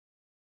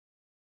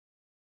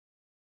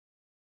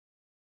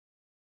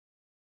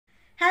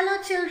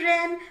Hello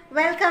children,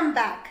 welcome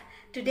back.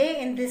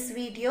 Today in this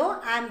video,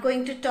 I am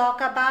going to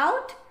talk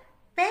about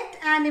pet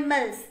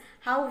animals,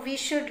 how we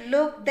should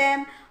look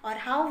them or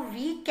how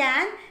we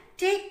can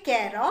take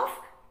care of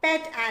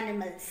pet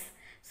animals.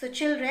 So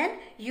children,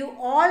 you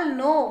all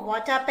know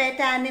what are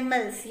pet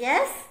animals,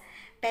 yes?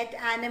 Pet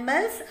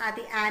animals are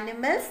the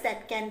animals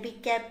that can be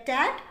kept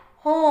at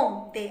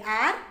home. They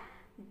are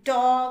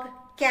dog,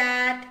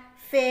 cat,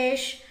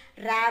 fish,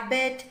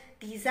 rabbit.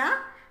 These are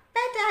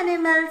pet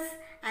animals.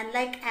 And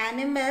like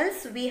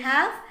animals, we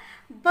have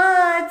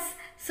birds.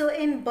 So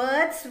in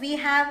birds, we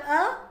have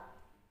a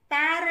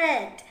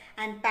parrot.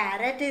 And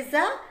parrot is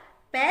a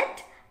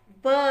pet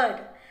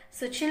bird.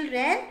 So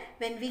children,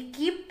 when we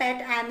keep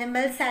pet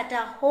animals at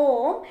our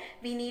home,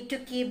 we need to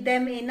keep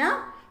them in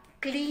a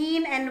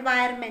clean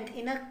environment,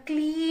 in a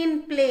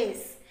clean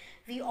place.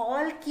 We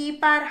all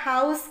keep our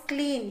house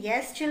clean.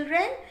 Yes,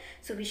 children?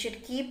 So we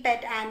should keep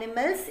pet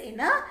animals in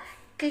a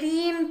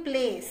clean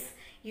place.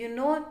 You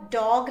know,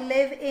 dog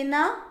live in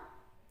a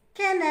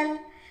kennel.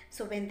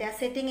 So when they are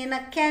sitting in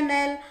a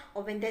kennel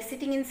or when they are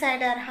sitting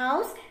inside our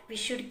house, we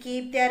should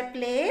keep their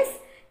place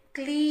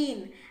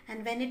clean.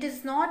 And when it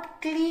is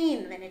not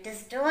clean, when it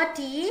is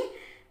dirty,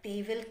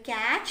 they will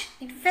catch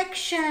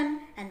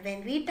infection. And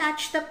when we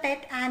touch the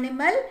pet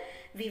animal,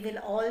 we will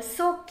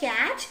also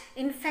catch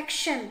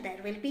infection. There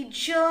will be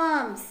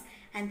germs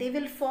and they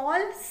will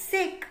fall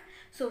sick.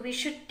 So we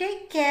should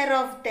take care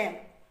of them.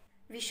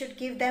 We should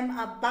give them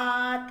a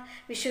bath.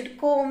 We should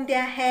comb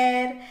their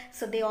hair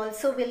so they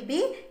also will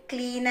be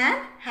clean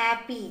and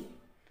happy.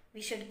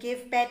 We should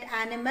give pet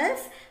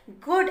animals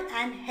good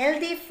and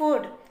healthy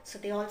food so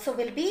they also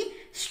will be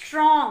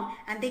strong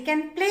and they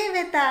can play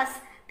with us.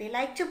 They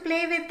like to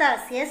play with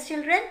us. Yes,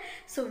 children?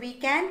 So we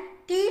can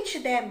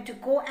teach them to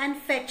go and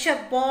fetch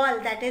a ball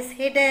that is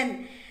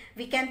hidden.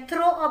 We can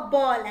throw a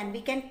ball and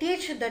we can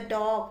teach the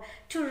dog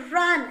to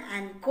run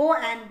and go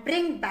and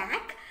bring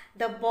back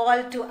the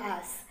ball to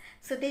us.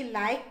 So they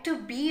like to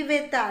be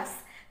with us.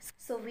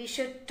 So we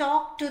should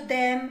talk to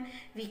them.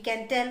 We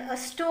can tell a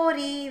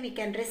story. We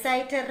can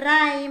recite a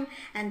rhyme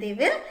and they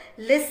will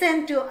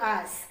listen to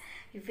us.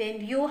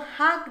 When you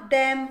hug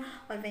them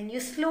or when you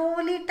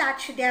slowly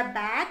touch their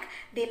back,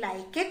 they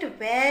like it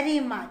very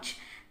much.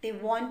 They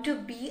want to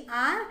be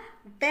our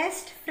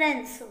best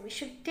friends. So we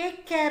should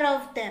take care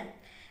of them.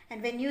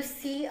 And when you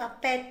see a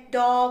pet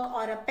dog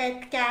or a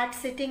pet cat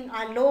sitting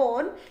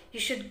alone, you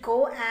should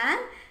go and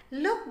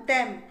look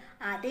them.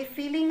 Are they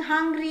feeling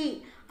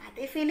hungry? Are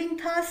they feeling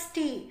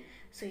thirsty?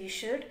 So you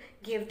should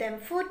give them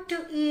food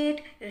to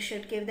eat. You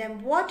should give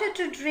them water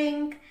to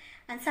drink.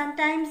 And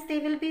sometimes they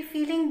will be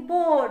feeling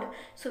bored.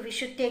 So we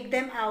should take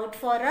them out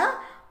for a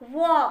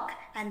walk.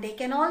 And they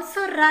can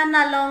also run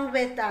along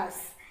with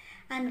us.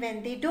 And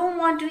when they don't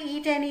want to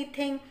eat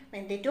anything,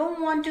 when they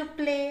don't want to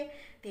play,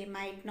 they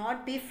might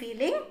not be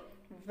feeling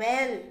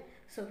well.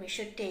 So we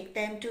should take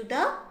them to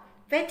the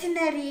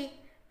veterinary.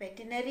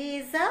 Veterinary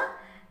is a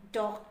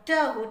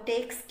doctor who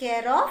takes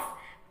care of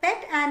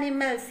pet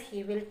animals.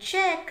 He will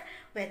check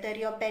whether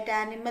your pet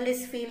animal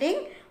is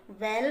feeling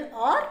well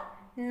or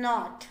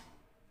not.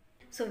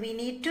 So we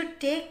need to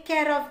take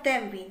care of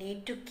them. We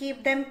need to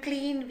keep them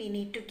clean. We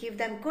need to give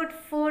them good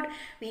food.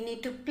 We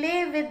need to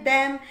play with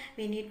them.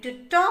 We need to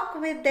talk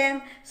with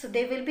them. So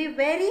they will be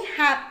very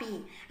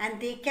happy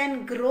and they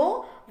can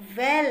grow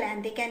well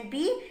and they can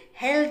be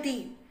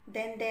healthy.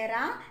 Then there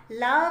are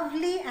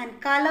lovely and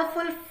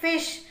colorful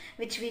fish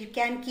which we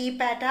can keep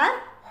at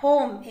our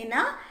home in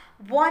a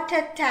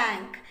water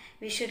tank.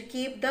 We should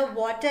keep the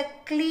water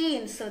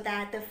clean so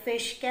that the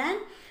fish can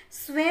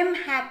swim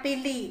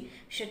happily.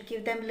 We should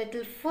give them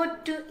little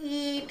food to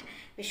eat.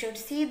 We should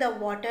see the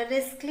water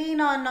is clean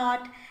or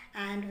not.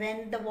 And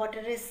when the water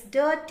is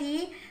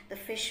dirty, the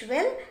fish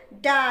will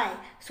die.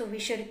 So we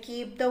should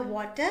keep the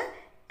water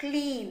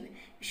clean.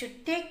 You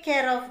should take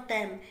care of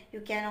them.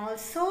 You can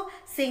also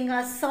sing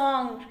a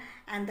song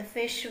and the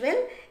fish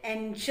will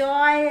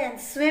enjoy and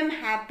swim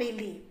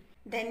happily.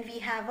 Then we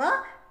have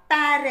a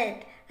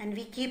parrot and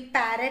we keep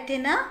parrot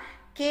in a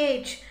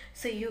cage.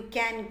 So you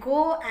can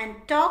go and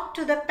talk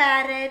to the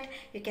parrot.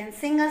 You can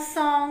sing a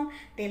song.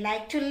 They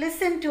like to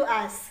listen to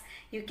us.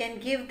 You can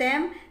give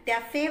them their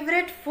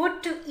favorite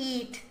food to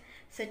eat.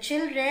 So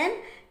children,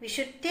 we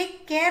should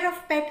take care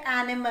of pet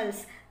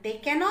animals. They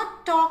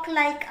cannot talk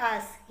like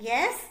us.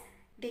 Yes?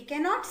 They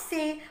cannot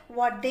say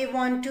what they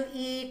want to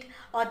eat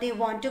or they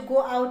want to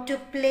go out to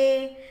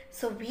play.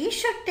 So we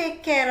should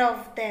take care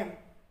of them.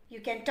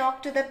 You can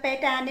talk to the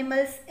pet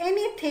animals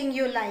anything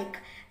you like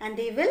and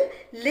they will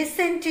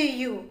listen to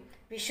you.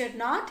 We should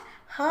not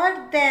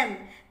hurt them.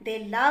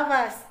 They love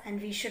us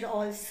and we should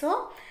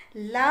also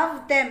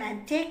love them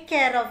and take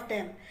care of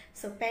them.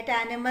 So pet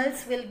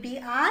animals will be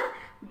our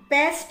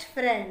best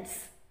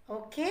friends.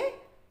 Okay?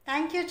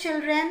 Thank you,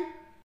 children.